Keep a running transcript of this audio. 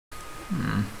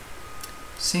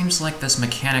Seems like this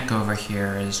mechanic over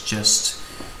here is just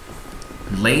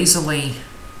lazily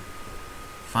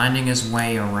finding his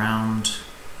way around.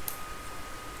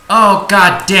 Oh,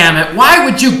 god damn it! Why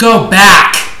would you go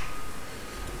back?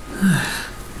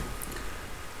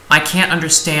 I can't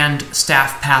understand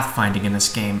staff pathfinding in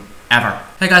this game, ever.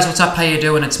 Hey guys, what's up? How you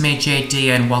doing? It's me,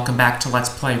 J-Doe, and welcome back to Let's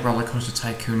Play Roller Coaster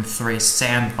Tycoon 3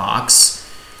 Sandbox.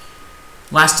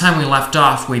 Last time we left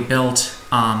off, we built,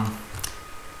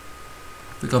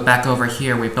 if we go back over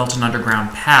here, we built an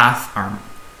underground path.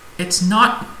 It's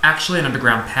not actually an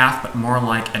underground path, but more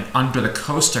like an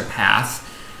under-the-coaster path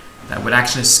that would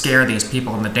actually scare these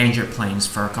people in the danger planes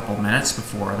for a couple minutes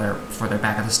before they're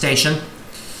back at the station.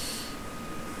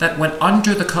 That went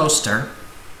under the coaster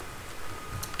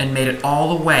and made it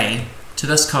all the way to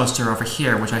this coaster over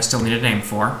here, which I still need a name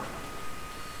for.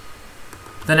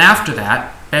 Then after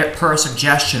that, per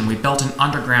suggestion, we built an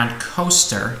underground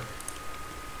coaster.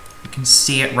 You can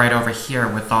see it right over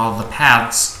here with all the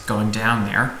paths going down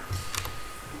there.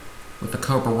 With the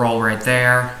Cobra Roll right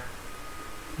there.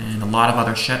 And a lot of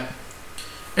other shit.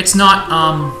 It's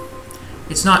not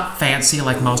fancy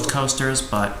like most coasters,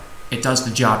 but it does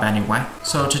the job anyway.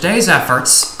 So today's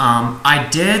efforts, I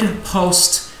did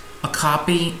post a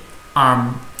copy,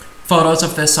 photos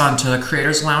of this onto the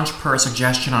Creators Lounge per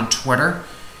suggestion on Twitter.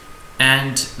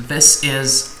 And this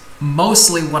is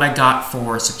mostly what I got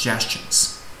for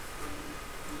suggestions.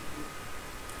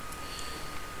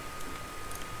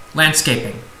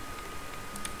 Landscaping.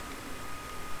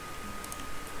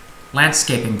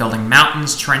 Landscaping, building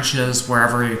mountains, trenches,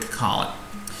 wherever you could call it.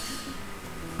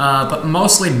 But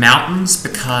mostly mountains,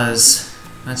 because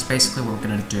that's basically what we're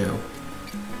gonna do.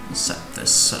 Let's set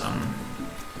this,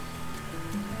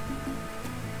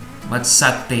 let's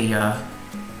set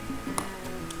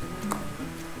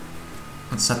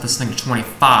this thing to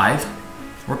 25.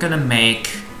 We're gonna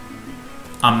make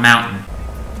a mountain.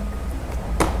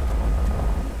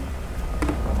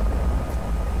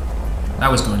 That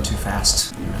was going too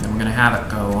fast. And then we're gonna have it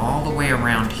go all the way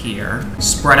around here.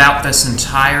 Spread out this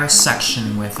entire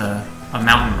section with a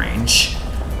mountain range.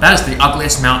 That is the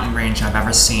ugliest mountain range I've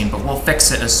ever seen, but we'll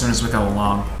fix it as soon as we go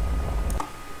along.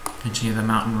 Continue the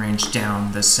mountain range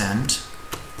down this end.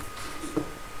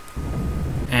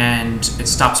 And it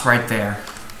stops right there.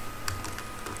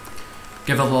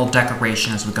 Give it a little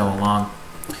decoration as we go along.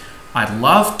 I'd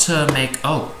love to make...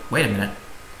 Oh, wait a minute.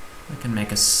 I can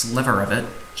make a sliver of it,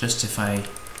 just if I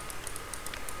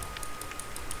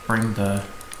bring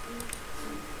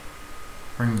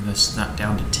this nut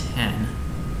down to 10.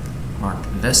 Mark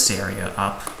this area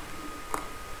up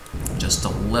just a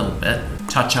little bit.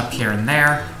 Touch up here and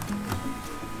there.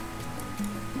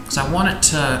 Because I want it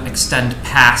to extend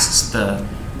past the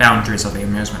boundaries of the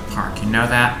amusement park, you know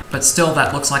that? But still,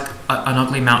 that looks like an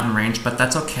ugly mountain range, but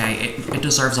that's okay. It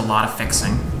deserves a lot of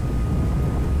fixing.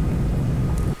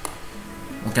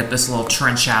 We'll get this little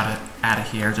trench out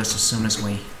of here just as soon as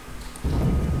we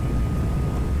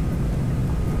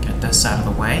get this out of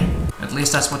the way. At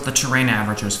least that's what the terrain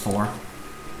averager is for.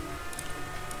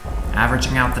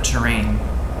 Averaging out the terrain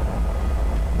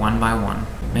one by one.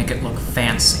 Make it look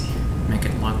fancy. Make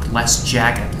it look less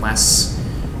jagged, less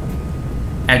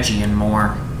edgy, and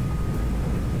more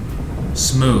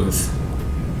smooth.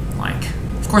 Like,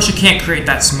 of course you can't create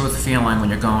that smooth feeling when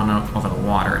you're going over the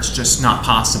water. It's just not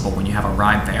possible when you have a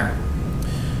ride there.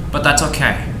 But that's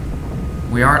okay.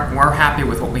 We're happy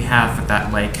with what we have at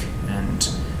that lake, and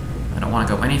I don't want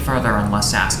to go any further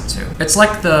unless asked to. It's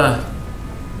like the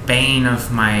bane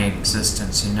of my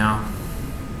existence, you know?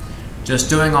 Just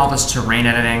doing all this terrain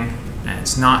editing, and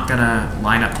it's not gonna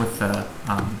line up with the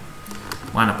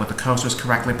coasters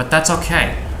correctly, but that's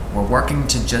okay. We're working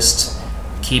to just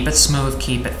keep it smooth,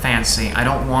 keep it fancy. I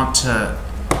don't want to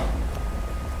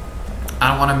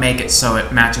make it so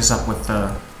it matches up with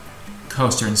the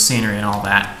coaster and scenery and all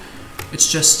that.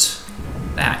 It's just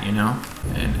that, you know?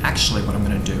 And actually what I'm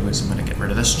gonna do is I'm gonna get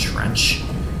rid of this trench.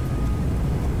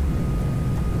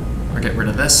 Or get rid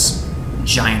of this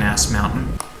giant-ass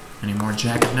mountain. Any more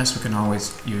jaggedness, we can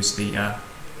always use the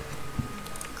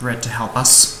grid to help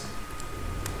us.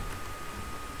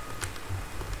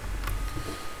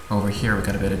 Over here we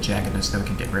got a bit of jaggedness that we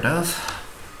can get rid of.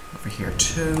 Over here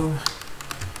too.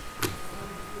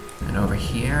 And over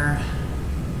here.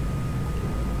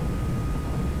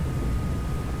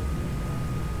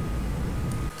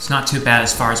 It's not too bad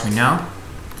as far as we know,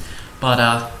 but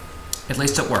at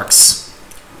least it works.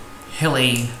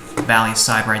 Hilly valley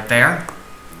side right there.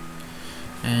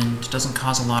 And it doesn't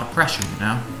cause a lot of pressure, you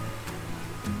know?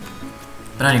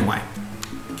 But anyway,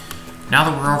 now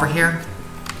that we're over here,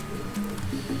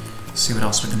 let's see what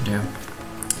else we can do.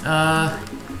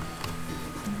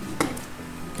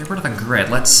 Get rid of the grid.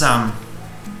 Let's,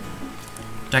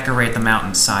 decorate the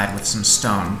mountainside with some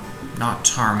stone. Not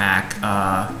tarmac,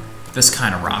 this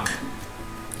kind of rock.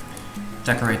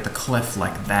 Decorate the cliff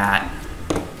like that.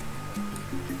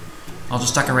 I'll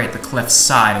just decorate the cliff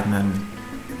side and then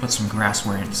put some grass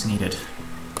where it's needed.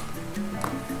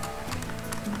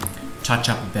 Touch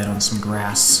up a bit on some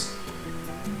grass.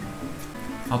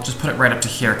 I'll just put it right up to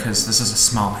here because this is a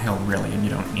small hill really and you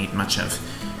don't need much of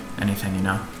anything, you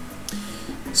know.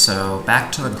 So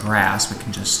back to the grass, we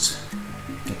can just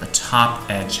get the top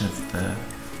edge of the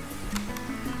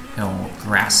hill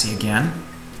grassy again.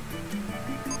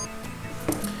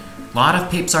 A lot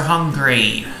of peeps are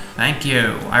hungry. Thank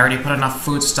you. I already put enough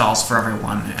food stalls for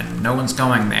everyone and no one's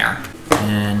going there.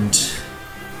 And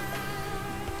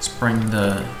let's bring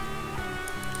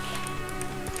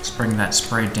that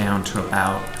spray down to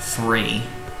about 3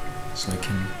 so we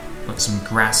can put some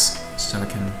grass, so we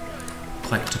can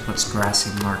click to put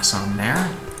grassy marks on there.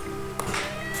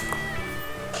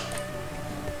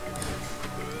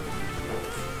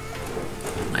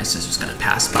 My sister's gonna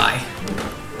pass by.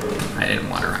 I didn't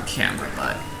want her on camera,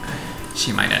 but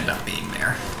she might end up being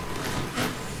there.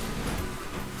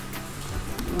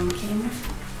 On camera?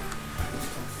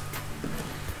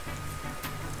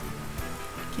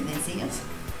 Can they see us?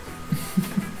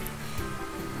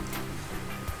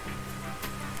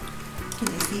 Can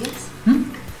they see us? Hmm?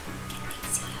 Can they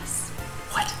see us?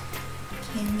 What?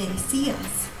 Can they see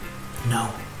us?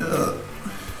 No.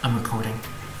 I'm recording.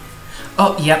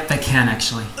 Oh, yep, they can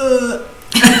actually. Oh,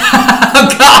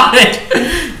 God!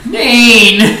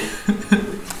 Mean!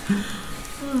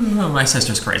 Oh, my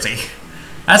sister's crazy.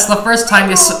 That's the first time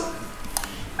you saw.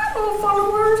 Hello,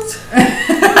 followers.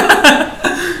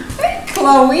 Hey,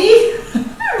 Chloe!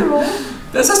 Hello.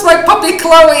 This is my puppy,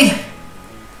 Chloe!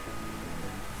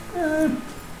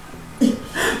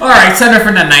 Alright, send her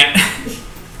for the night.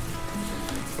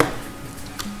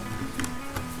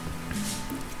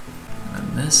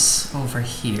 And this over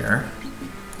here.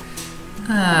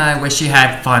 I wish you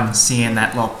had fun seeing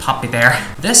that little puppy there.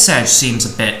 This edge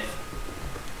seems a bit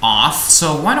off,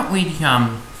 so why don't we,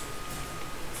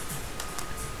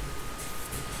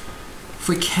 if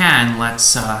we can,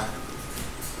 let's,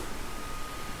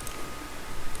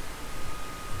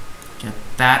 get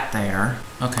that there.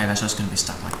 Okay, that's just gonna be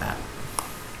stuck like that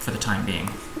for the time being.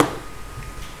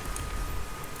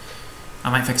 I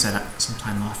might fix it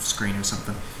sometime off screen or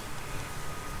something.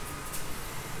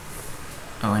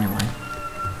 Oh, anyway.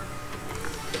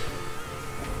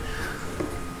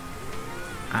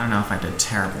 I don't know if I did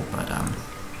terrible, but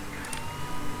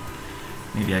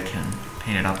maybe I can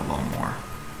paint it up a little more.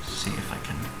 See if I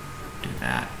can do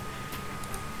that.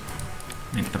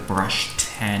 Make the brush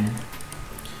 10.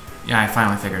 Yeah, I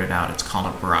finally figured it out. It's called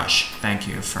a brush. Thank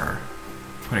you for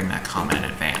putting that comment in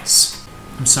advance.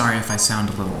 I'm sorry if I sound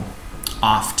a little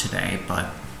off today, but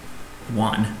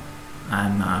 1,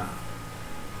 I'm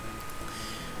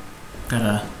got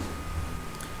a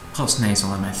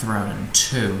post-nasal in my throat, and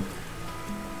 2,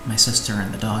 my sister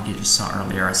and the dog you just saw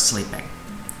earlier are sleeping,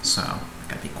 so I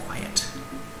gotta be quiet.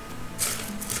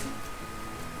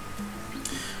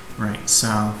 Right,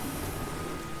 so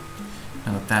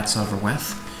now that that's over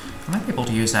with, I might be able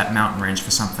to use that mountain range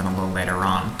for something a little later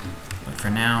on, but for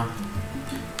now,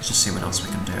 let's just see what else we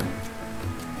can do.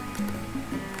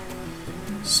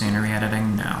 Scenery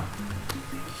editing? No.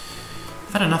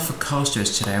 I've had enough of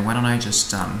coasters today. Why don't I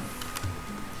just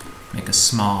make a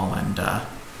small and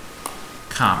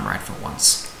calm ride for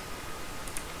once.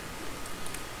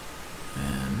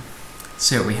 And let's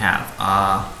see what we have.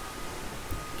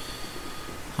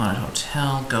 Haunted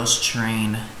Hotel, Ghost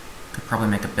Train. Could probably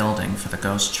make a building for the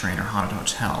Ghost Train or Haunted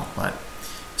Hotel, but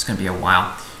it's going to be a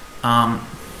while.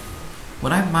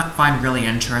 What I might find really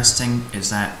interesting is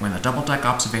that when the Double Deck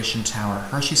Observation Tower,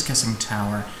 Hershey's Kissing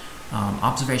Tower,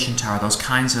 Observation Tower, those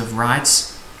kinds of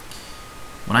rides,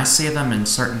 when I see them in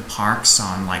certain parks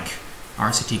on like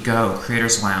RCT Go,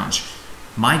 Creators Lounge,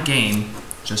 my game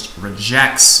just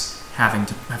rejects having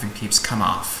peeps come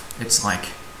off. It's like,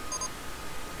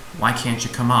 why can't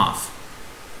you come off?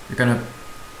 You're gonna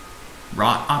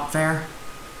rot up there?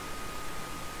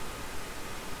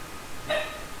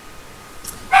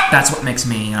 That's what makes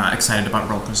me excited about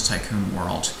Roller Coaster Tycoon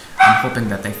World. I'm hoping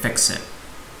that they fix it,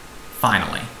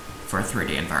 finally, for a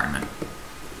 3D environment.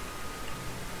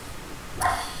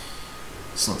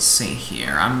 So let's see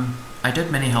here. I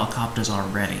did mini helicopters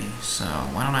already, so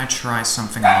why don't I try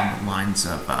something along the lines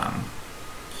of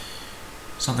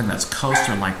something that's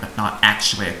coaster-like but not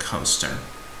actually a coaster.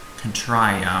 Can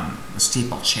try the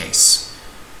Steeple Chase,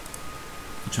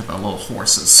 which are the little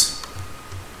horses.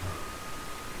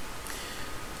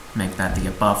 make that the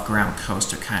above ground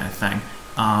coaster kind of thing.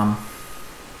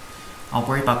 I'll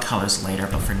worry about colors later,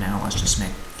 but for now, let's just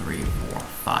make 3, 4,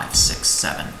 5, 6,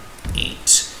 7,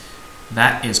 8.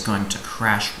 That is going to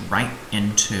crash right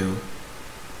into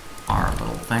our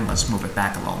little thing. Let's move it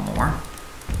back a little more.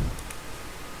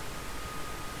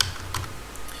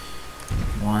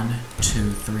 1,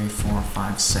 2, 3, 4,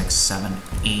 5, 6, 7,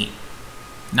 8,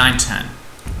 9, 10.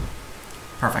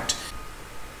 Perfect.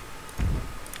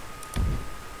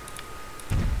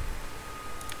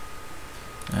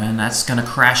 And that's going to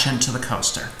crash into the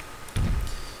coaster.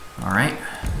 All right,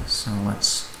 so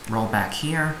let's roll back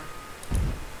here.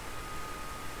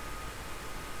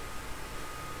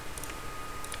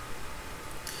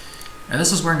 And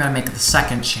this is where I'm going to make the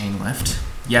second chain lift.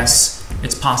 Yes,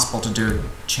 it's possible to do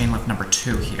chain lift number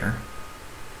 2 here.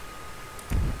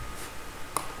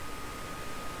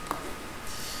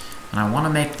 And I want to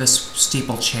make this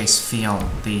Steeple Chase feel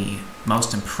the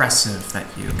most impressive that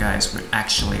you guys would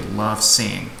actually love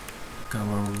seeing. Go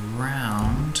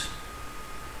around.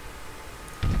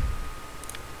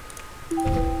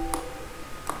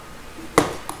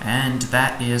 And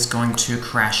that is going to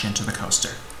crash into the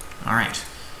coaster. All right.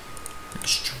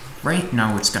 Straight,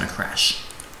 no, it's going to crash.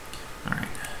 All right.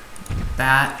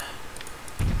 That.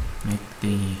 Make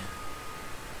the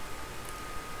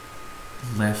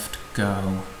lift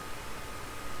go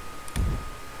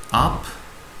up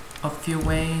a few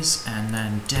ways and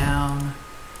then down.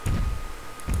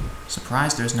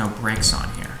 Surprised there's no brakes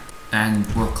on here. And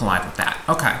we'll collide with that.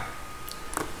 Okay.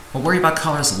 We'll worry about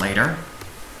colors later.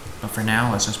 But for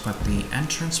now, let's just put the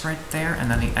entrance right there and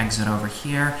then the exit over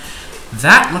here.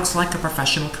 That looks like a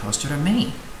professional coaster to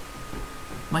me.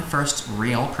 My first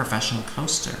real professional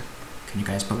coaster. Can you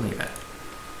guys believe it?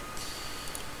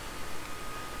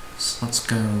 So let's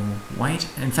go white.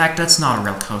 In fact, that's not a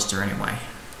real coaster anyway.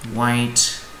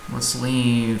 White. Let's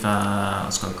leave,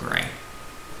 let's go gray.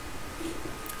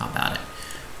 How about it?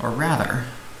 Or rather,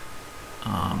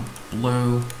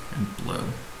 blue and blue.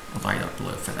 I'll light up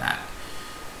blue for that.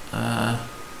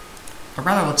 Or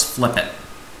rather, let's flip it.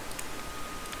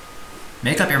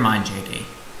 Make up your mind, JD.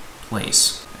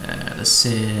 Please. This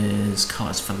is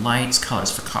colors for lights,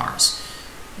 colors for cars.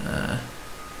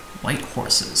 White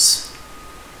horses.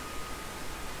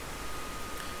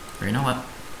 Or you know what?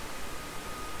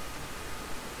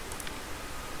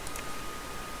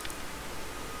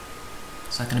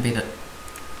 Is that going to be the...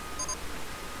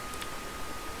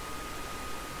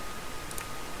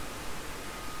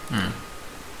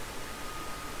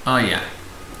 Oh, yeah.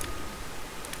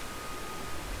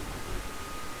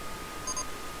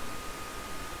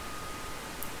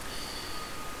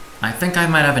 I think I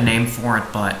might have a name for it,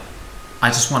 but I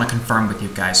just want to confirm with you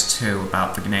guys, too,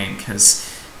 about the name, because...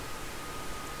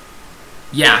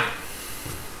 Yeah.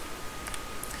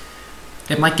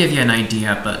 It might give you an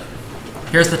idea, but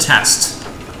here's the test.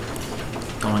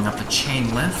 Going up the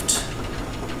chain lift.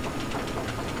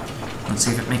 Let's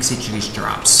see if it makes each of these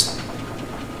drops.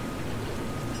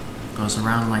 Goes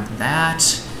around like that.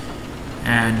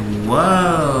 And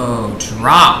whoa,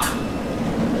 drop.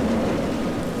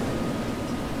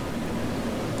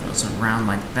 Goes around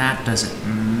like that. Does it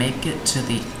make it to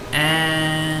the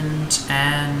end?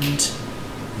 And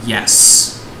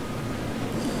yes.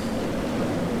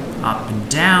 Up and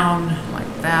down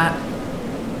like that.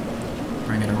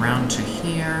 Bring it around to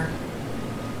here.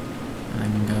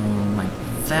 And go like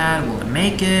that. Will it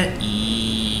make it?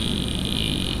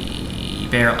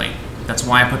 Barely. That's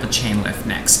why I put the chain lift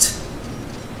next.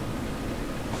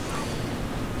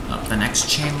 Up the next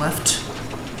chain lift.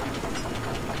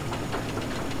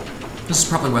 This is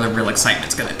probably where the real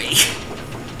excitement's gonna be.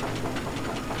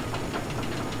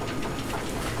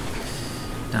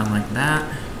 Down like that.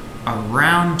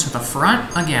 Around to the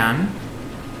front again.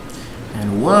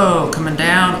 And whoa, coming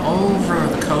down over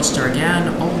the coaster again,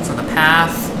 over the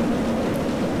path.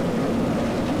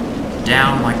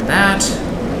 Down like that.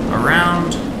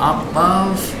 Around, up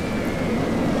above,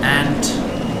 and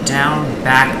down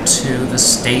back to the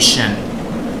station.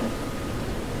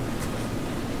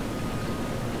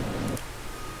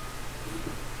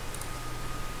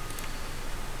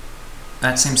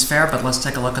 That seems fair, but let's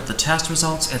take a look at the test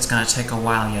results. It's going to take a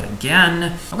while yet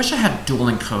again. I wish I had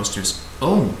dueling coasters.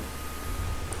 Oh.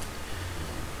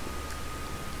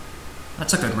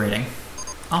 That's a good rating.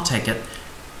 I'll take it.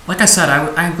 Like I said,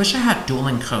 I wish I had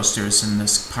dueling coasters in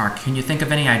this park. Can you think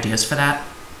of any ideas for that?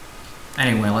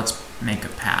 Anyway, let's make a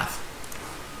path.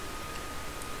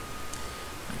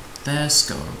 Like this,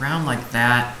 go around like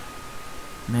that.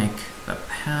 Make the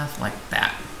path like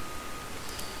that.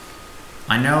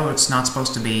 I know it's not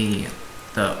supposed to be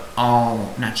the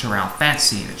all natural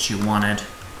fancy that you wanted,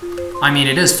 I mean,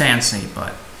 it is fancy,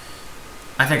 but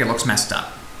I think it looks messed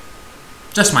up.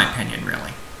 Just my opinion,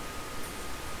 really.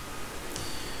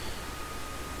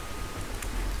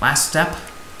 Last step,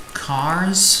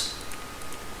 cars.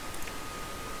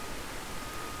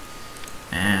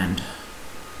 And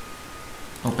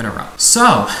open her up.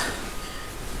 So,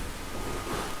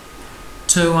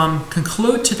 to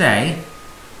conclude today,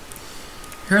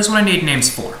 here's what I need names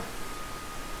for.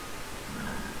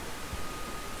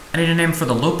 I need a name for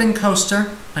the looping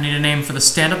coaster, I need a name for the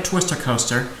stand-up twister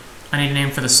coaster, I need a name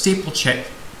for the Steeple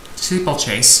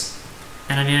Chase,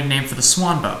 and I need a name for the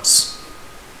swan boats.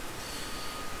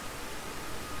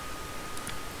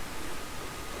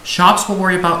 Shops we'll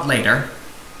worry about later.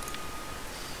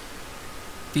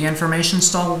 The information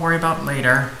stall we'll worry about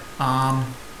later. And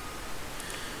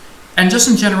just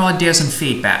some general ideas and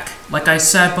feedback. Like I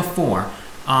said before,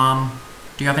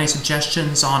 do you have any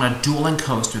suggestions on a dueling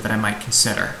coaster that I might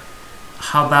consider?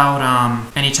 How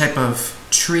about any type of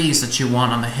trees that you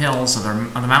want on the hills or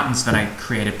on the mountains that I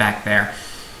created back there?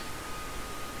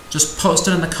 Just post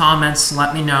it in the comments,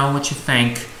 let me know what you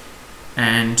think,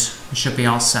 and we should be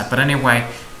all set. But anyway,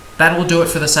 that will do it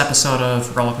for this episode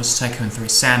of Roller Coaster Tycoon 3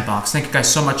 Sandbox. Thank you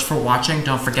guys so much for watching.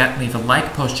 Don't forget, leave a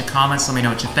like, post your comments, let me know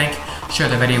what you think. Share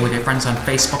the video with your friends on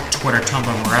Facebook, Twitter,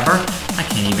 Tumblr, wherever. I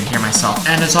can't even hear myself.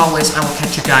 And as always, I will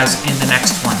catch you guys in the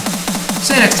next one.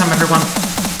 See you next time, everyone.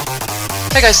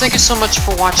 Hey guys, thank you so much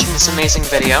for watching this amazing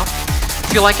video.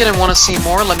 If you like it and want to see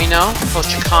more, let me know.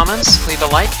 Post your comments, leave a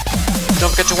like. Don't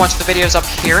forget to watch the videos up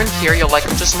here and here. You'll like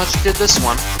them just as much as you did this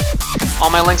one. All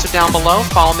my links are down below.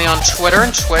 Follow me on Twitter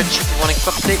and Twitch if you want to keep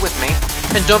up to date with me.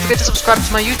 And don't forget to subscribe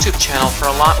to my YouTube channel for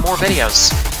a lot more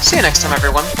videos. See you next time,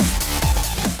 everyone.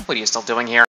 What are you still doing here?